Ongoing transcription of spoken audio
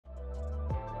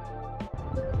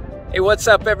Hey, what's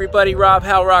up everybody? Rob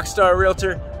Hau, Rockstar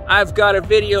Realtor. I've got a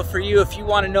video for you if you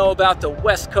want to know about the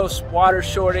West Coast water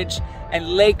shortage and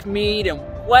Lake Mead and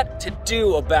what to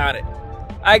do about it.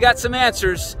 I got some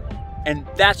answers, and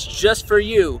that's just for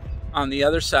you on the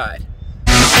other side.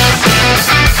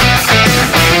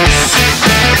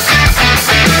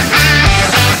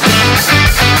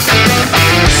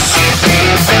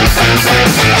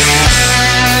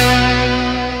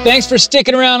 Thanks for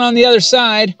sticking around on the other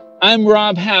side. I'm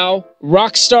Rob Hau,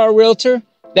 Rockstar Realtor.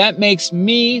 That makes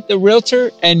me the realtor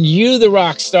and you the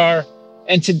rock star.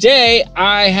 And today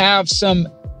I have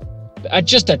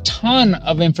just a ton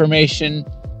of information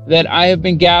that I have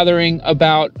been gathering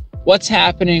about what's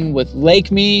happening with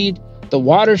Lake Mead, the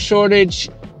water shortage,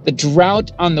 the drought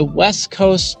on the West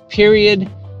Coast, period.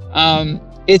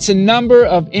 It's a number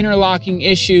of interlocking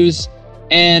issues,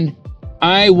 and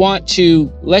I want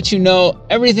to let you know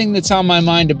everything that's on my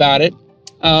mind about it.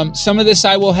 Some of this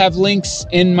I will have links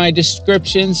in my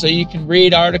description so you can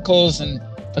read articles and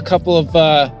a couple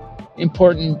of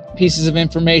important pieces of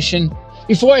information.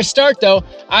 Before I start though,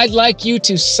 I'd like you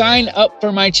to sign up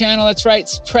for my channel. That's right,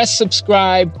 press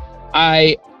subscribe.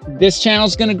 This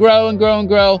channel's gonna grow and grow and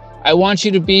grow. I want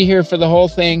you to be here for the whole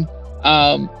thing.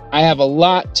 I have a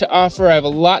lot to offer. I have a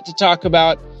lot to talk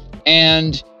about,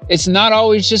 and it's not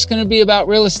always just going to be about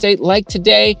real estate like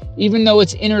today, even though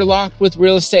it's interlocked with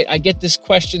real estate. I get this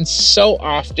question so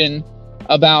often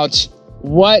about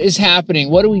what is happening.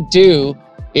 What do we do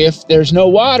if there's no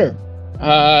water?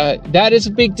 That is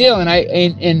a big deal. And I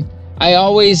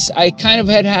kind of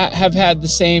have had the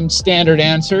same standard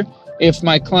answer. If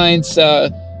my clients,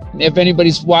 if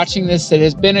anybody's watching this that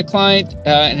has been a client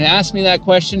and asked me that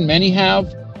question, many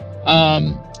have.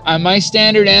 My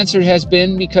standard answer has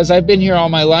been, because I've been here all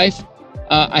my life,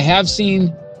 I have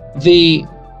seen the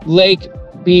lake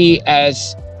be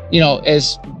as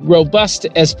robust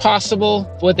as possible,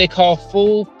 what they call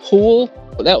full pool.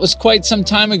 That was quite some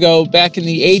time ago, back in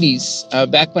the 80s,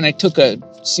 back when I took a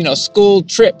school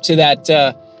trip to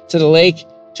the lake,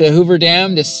 to Hoover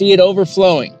Dam, to see it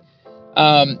overflowing.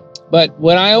 But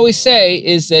what I always say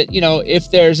is that, if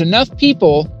there's enough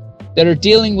people that are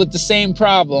dealing with the same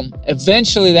problem,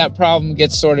 eventually that problem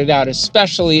gets sorted out,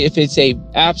 especially if it's a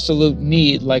absolute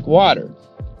need like water.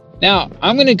 Now,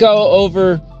 I'm going to go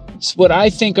over what I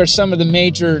think are some of the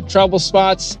major trouble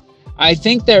spots. I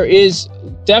think there is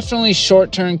definitely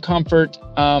short-term comfort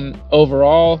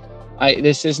overall.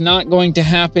 This is not going to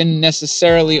happen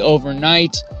necessarily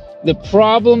overnight. The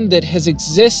problem that has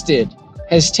existed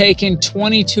has taken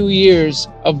 22 years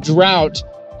of drought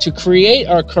to create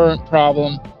our current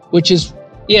problem, which is,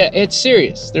 yeah, it's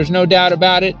serious. There's no doubt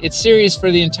about it. It's serious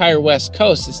for the entire West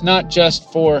Coast. It's not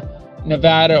just for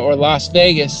Nevada or Las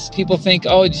Vegas. People think,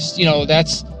 oh, it's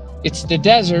the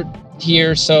desert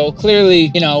here, so clearly,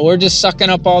 we're just sucking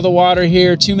up all the water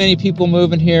here. Too many people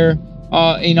moving here.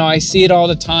 I see it all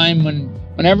the time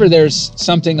whenever there's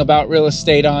something about real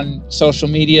estate on social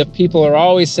media. People are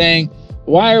always saying,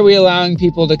 why are we allowing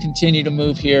people to continue to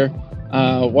move here?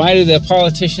 Why do the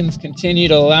politicians continue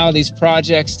to allow these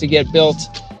projects to get built?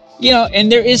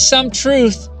 And there is some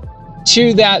truth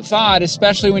to that thought,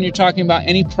 especially when you're talking about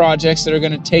any projects that are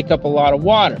going to take up a lot of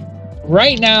water.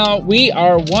 Right now, we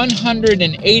are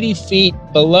 180 feet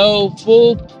below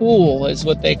full pool, is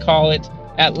what they call it,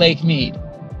 at Lake Mead.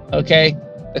 Okay?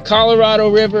 The Colorado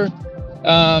River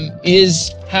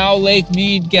is how Lake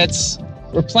Mead gets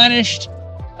replenished.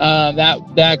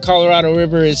 That Colorado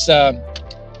River is a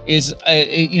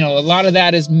lot of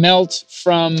that is melt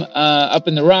from up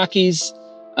in the Rockies,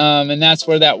 and that's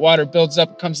where that water builds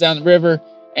up, comes down the river,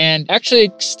 and actually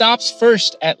it stops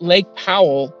first at Lake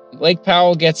Powell. Lake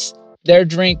Powell gets their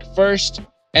drink first,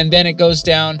 and then it goes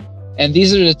down. And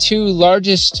these are the two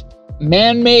largest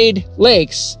man-made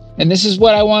lakes, and this is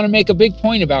what I want to make a big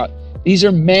point about. These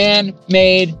are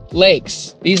man-made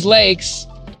lakes. These lakes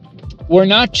were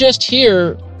not just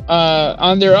here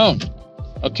on their own.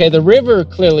 Okay, the river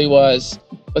clearly was,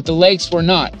 but the lakes were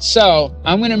not. So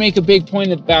I'm going to make a big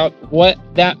point about what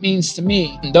that means to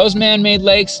me. Those man-made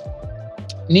lakes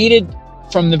needed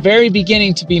from the very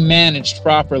beginning to be managed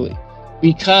properly,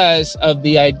 because of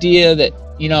the idea that,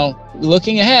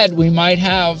 looking ahead, we might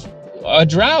have a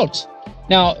drought.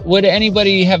 Now, would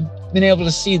anybody have been able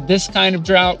to see this kind of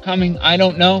drought coming? I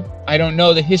don't know. I don't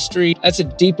know the history. That's a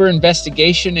deeper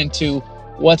investigation into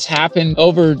what's happened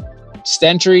over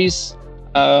centuries.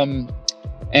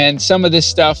 And some of this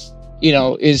stuff,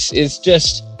 is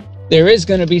just, there is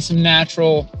going to be some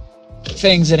natural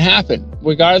things that happen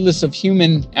regardless of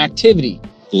human activity.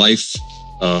 Life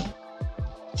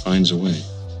finds a way.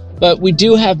 But we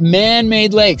do have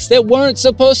man-made lakes that weren't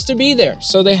supposed to be there.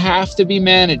 So they have to be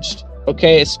managed,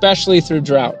 okay, especially through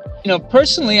drought. You know,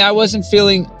 personally, I wasn't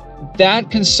feeling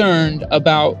that concerned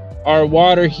about our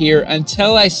water here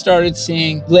until I started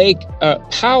seeing Lake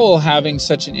Powell having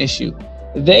such an issue.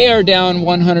 They are down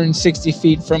 160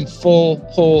 feet from full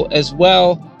pull as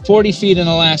well, 40 feet in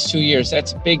the last 2 years.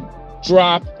 That's a big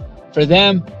drop for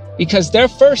them because they're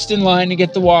first in line to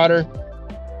get the water.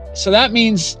 So that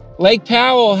means Lake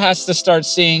Powell has to start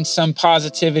seeing some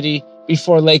positivity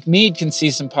before Lake Mead can see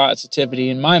some positivity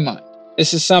in my mind.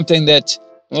 This is something that,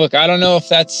 look, I don't know if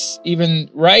that's even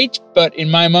right, but in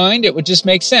my mind, it would just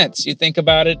make sense. You think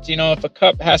about it, you know, if a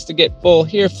cup has to get full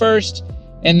here first,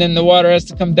 and then the water has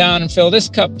to come down and fill this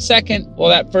cup second, well,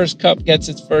 that first cup gets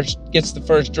the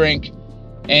first drink.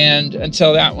 And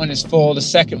until that one is full, the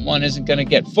second one isn't going to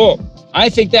get full. I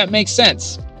think that makes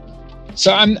sense.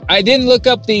 So I didn't look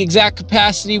up the exact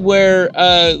capacity where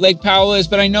Lake Powell is,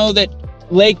 but I know that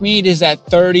Lake Mead is at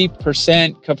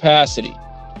 30% capacity.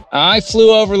 I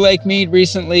flew over Lake Mead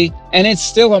recently, and it's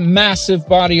still a massive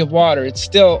body of water. It's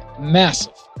still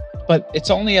massive, but it's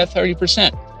only at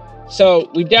 30%. So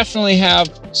we definitely have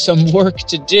some work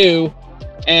to do.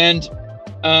 And,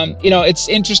 you know, it's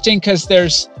interesting because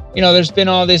there's been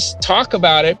all this talk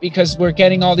about it because we're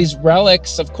getting all these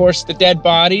relics, of course, the dead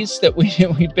bodies that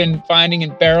we've been finding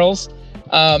in barrels.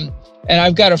 And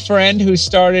I've got a friend who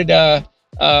started, I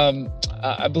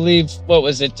believe, what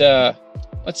was it?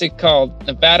 What's it called?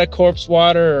 Nevada Corpse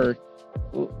Water,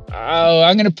 or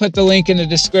I'm going to put the link in the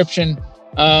description.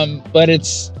 But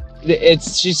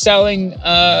she's selling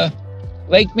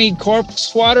Lake Mead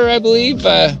Corpse Water, I believe,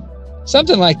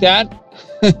 something like that.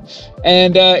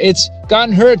 And it's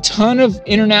gotten her a ton of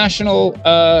international,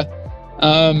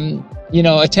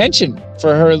 attention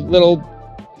for her little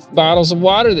bottles of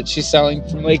water that she's selling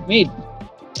from Lake Mead.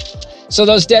 So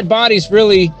those dead bodies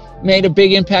really made a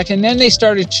big impact. And then they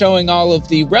started showing all of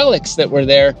the relics that were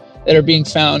there that are being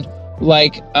found,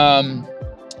 like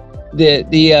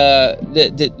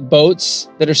the boats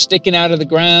that are sticking out of the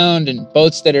ground and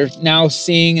boats that are now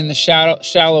seeing in the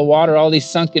shallow water, all these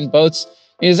sunken boats.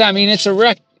 Because, I mean, it's a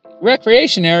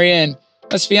recreation area, and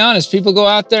let's be honest, people go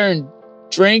out there and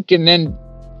drink and then,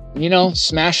 you know,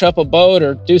 smash up a boat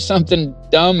or do something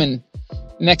dumb, and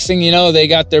next thing you know, they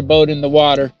got their boat in the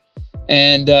water,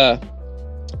 and,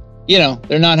 you know,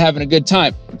 they're not having a good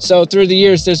time. So through the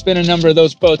years, there's been a number of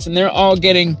those boats, and they're all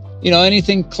getting, you know,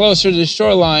 anything closer to the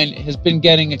shoreline has been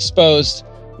getting exposed,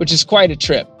 which is quite a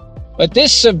trip. But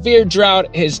this severe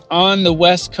drought is on the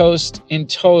West Coast in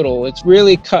total. It's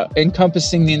really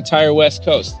encompassing the entire West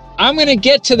Coast. I'm going to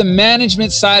get to the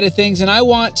management side of things, and I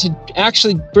want to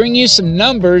actually bring you some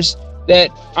numbers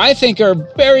that I think are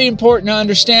very important to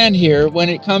understand here when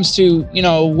it comes to, you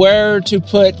know, where to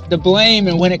put the blame,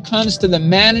 and when it comes to the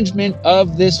management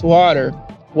of this water,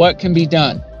 what can be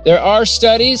done. There are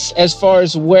studies as far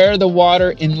as where the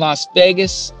water in Las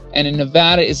Vegas and in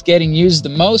Nevada is getting used the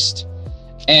most.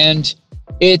 And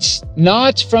it's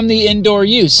not from the indoor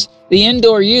use. The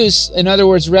indoor use, in other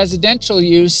words, residential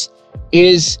use,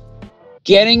 is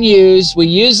getting used. We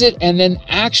use it, and then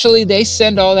actually they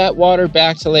send all that water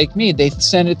back to Lake Mead. They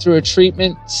send it through a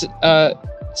treatment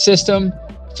system,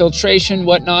 filtration,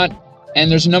 whatnot.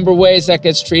 And there's a number of ways that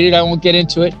gets treated. I won't get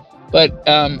into it. But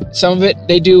some of it,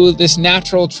 they do this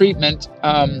natural treatment,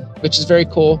 which is very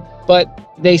cool. But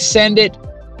they send it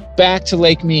back to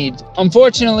Lake Mead.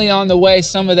 Unfortunately, on the way,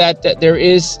 some of that there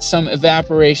is some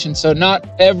evaporation, so not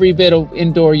every bit of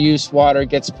indoor use water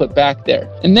gets put back there.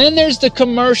 And then there's the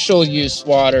commercial use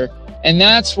water, and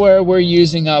that's where we're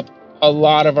using up a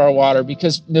lot of our water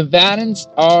because Nevadans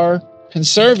are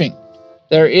conserving.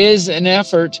 There is an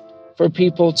effort for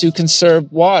people to conserve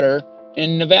water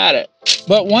in Nevada.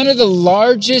 But one of the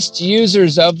largest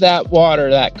users of that water,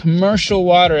 that commercial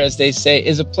water, as they say,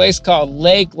 is a place called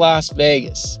Lake Las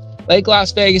Vegas. Lake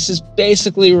Las Vegas is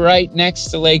basically right next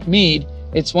to Lake Mead.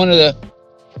 It's one of the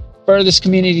furthest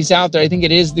communities out there. I think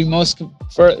it is the most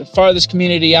farthest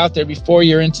community out there before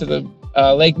you're into the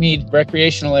Lake Mead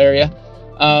recreational area.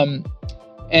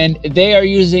 And they are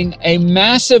using a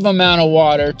massive amount of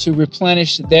water to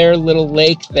replenish their little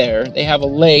lake there. They have a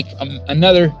lake,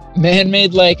 another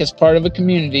man-made lake as part of a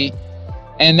community,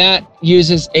 and that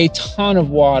uses a ton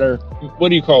of water. What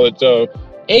do you call it?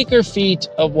 Acre feet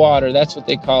of water, that's what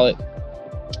they call it.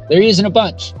 They're using a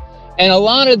bunch. And a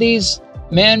lot of these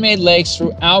man-made lakes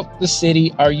throughout the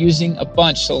city are using a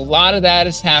bunch. So a lot of that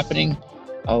is happening.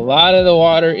 A lot of the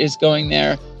water is going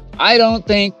there. I don't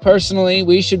think, personally,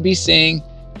 we should be seeing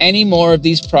any more of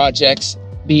these projects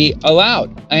be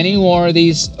allowed. Any more of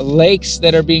these lakes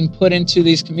that are being put into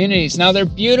these communities. Now, they're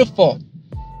beautiful.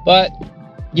 But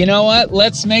you know what?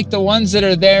 Let's make the ones that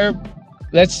are there,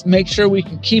 let's make sure we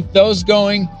can keep those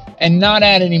going and not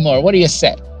add any more. What do you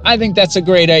say? I think that's a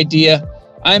great idea.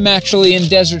 I'm actually in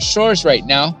Desert Shores right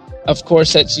now, of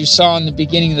course, as you saw in the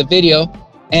beginning of the video.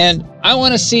 And I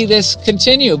want to see this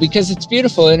continue because it's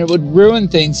beautiful, and it would ruin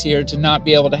things here to not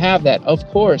be able to have that, of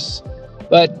course.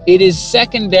 But it is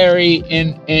secondary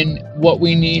in what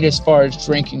we need as far as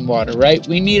drinking water, right?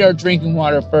 We need our drinking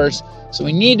water first. So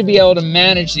we need to be able to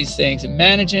manage these things. And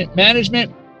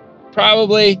management,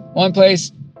 probably one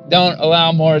place, don't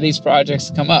allow more of these projects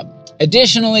to come up.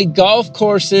 Additionally, golf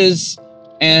courses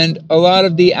and a lot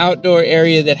of the outdoor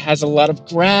area that has a lot of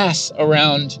grass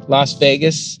around Las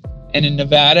Vegas and in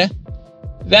Nevada,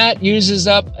 that uses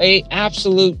up a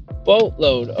absolute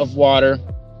boatload of water,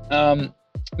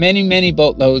 many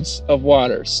boatloads of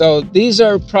water. So these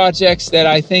are projects that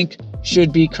I think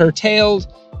should be curtailed.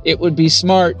 It would be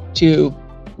smart to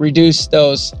reduce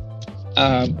those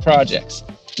projects.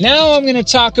 Now I'm going to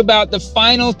talk about the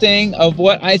final thing of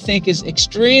what I think is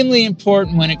extremely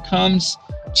important when it comes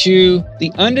to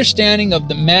the understanding of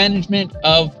the management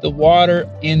of the water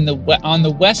on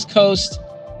the West Coast,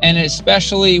 and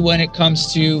especially when it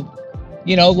comes to,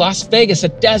 you know, Las Vegas, a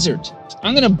desert.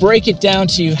 I'm going to break it down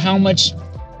to you how much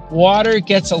water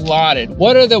gets allotted.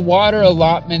 What are the water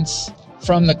allotments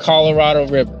from the Colorado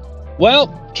River?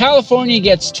 Well, California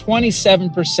gets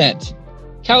 27%.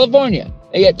 California,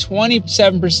 they get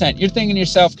 27%. You're thinking to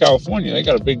yourself, California, they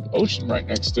got a big ocean right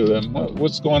next to them.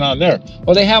 What's going on there?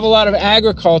 Well, they have a lot of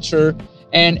agriculture.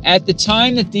 And at the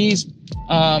time that these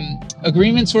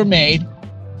agreements were made,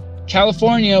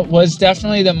 California was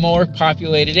definitely the more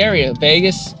populated area.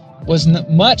 Vegas was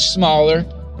much smaller,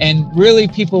 and really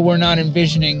people were not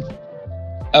envisioning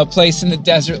a place in the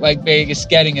desert like Vegas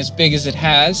getting as big as it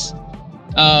has.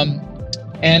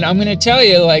 And I'm going to tell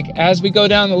you, like, as we go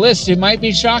down the list, it might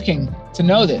be shocking to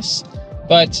know this,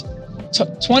 but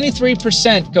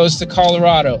 23% goes to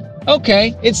Colorado.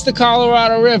 Okay, it's the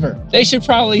Colorado River. They should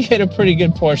probably get a pretty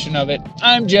good portion of it.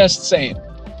 I'm just saying.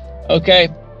 Okay.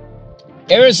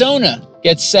 Arizona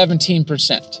gets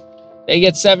 17%. They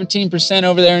get 17%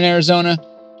 over there in Arizona.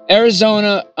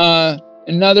 Arizona,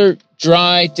 another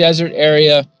dry desert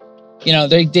area. You know,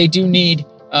 they do need,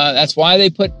 that's why they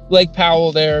put Lake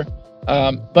Powell there.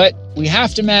 But we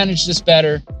have to manage this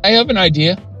better. I have an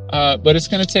idea, but it's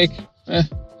going to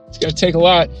take a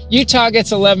lot. Utah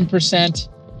gets 11%.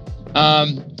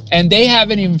 And they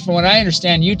haven't even, from what I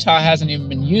understand, Utah hasn't even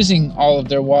been using all of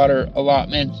their water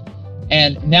allotment,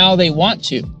 and now they want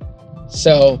to.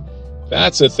 So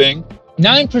that's a thing.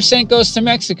 9% goes to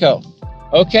Mexico.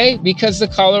 Okay, because the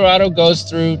Colorado goes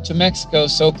through to Mexico,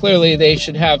 so clearly they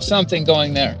should have something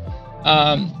going there.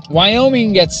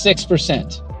 Wyoming gets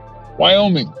 6%.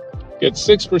 Wyoming gets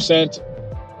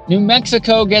 6%. New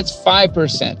Mexico gets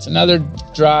 5%. Another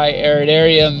dry, arid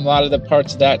area in a lot of the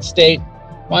parts of that state.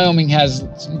 Wyoming has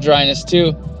some dryness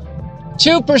too.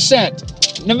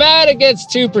 2%. Nevada gets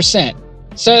 2%.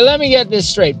 So let me get this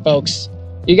straight, folks.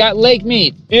 You got Lake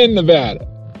Mead in Nevada.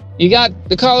 You got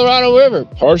the Colorado River,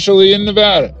 partially in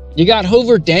Nevada. You got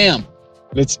Hoover Dam.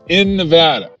 That's in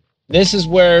Nevada. This is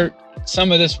where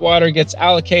some of this water gets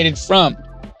allocated from.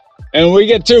 And we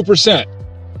get 2%.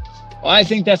 Well, I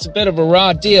think that's a bit of a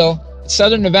raw deal.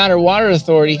 Southern Nevada Water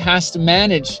Authority has to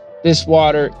manage this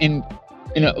water in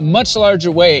a much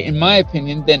larger way, in my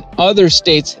opinion, than other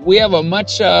states. We have a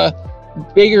much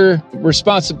bigger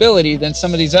responsibility than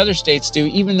some of these other states do,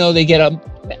 even though they get a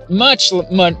much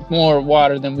more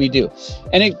water than we do.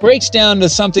 And it breaks down to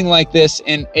something like this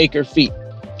in acre feet.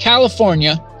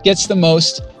 California gets the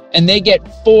most, and they get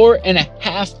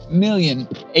 4.5 million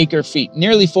acre feet,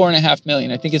 nearly 4.5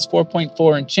 million. I think it's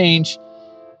 4.4 and change.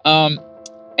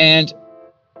 And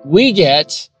we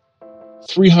get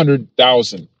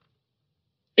 300,000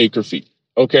 acre feet.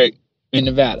 Okay, in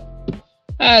Nevada.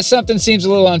 Something seems a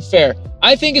little unfair.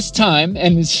 I think it's time,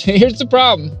 and here's the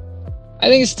problem. I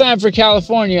think it's time for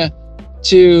California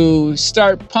to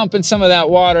start pumping some of that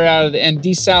water out of and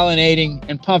desalinating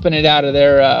and pumping it out of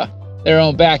their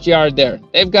own backyard there.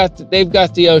 They've got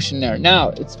the ocean there. Now,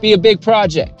 it's be a big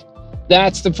project.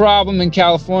 That's the problem in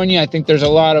California. I think there's a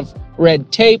lot of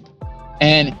red tape,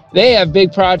 and they have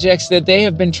big projects that they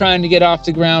have been trying to get off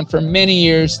the ground for many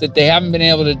years that they haven't been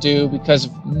able to do because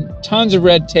of tons of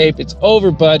red tape. It's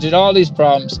over budget, all these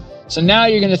problems. So now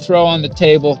you're going to throw on the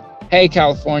table, hey,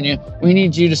 California, we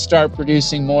need you to start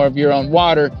producing more of your own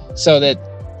water so that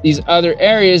these other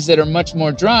areas that are much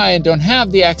more dry and don't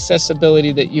have the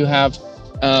accessibility that you have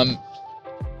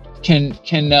can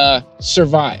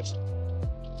survive.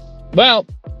 Well,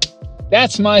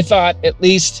 that's my thought, at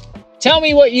least. Tell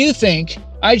me what you think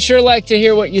I'd sure like to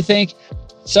hear what you think.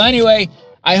 So anyway,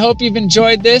 I hope you've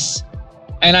enjoyed this,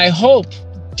 and I hope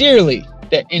dearly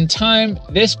that in time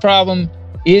this problem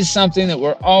is something that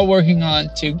we're all working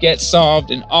on to get solved,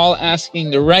 and all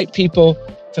asking the right people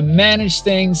to manage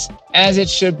things as it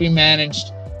should be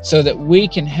managed so that we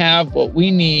can have what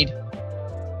we need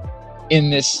in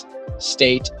this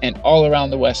state and all around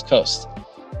the West Coast.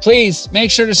 Please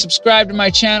make sure to subscribe to my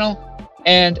channel,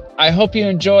 and I hope you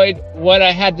enjoyed what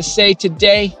I had to say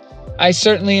today. I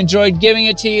certainly enjoyed giving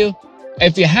it to you.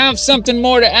 If you have something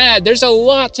more to add, there's a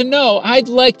lot to know. I'd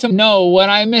like to know what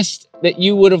I missed that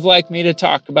you would have liked me to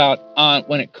talk about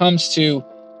when it comes to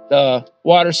the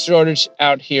water shortage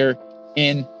out here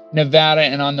in Nevada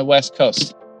and on the West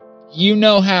Coast. You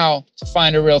know how to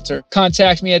find a realtor.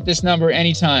 Contact me at this number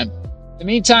anytime. In the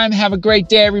meantime, have a great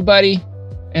day, everybody,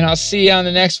 and I'll see you on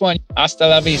the next one. Hasta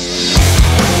la vista.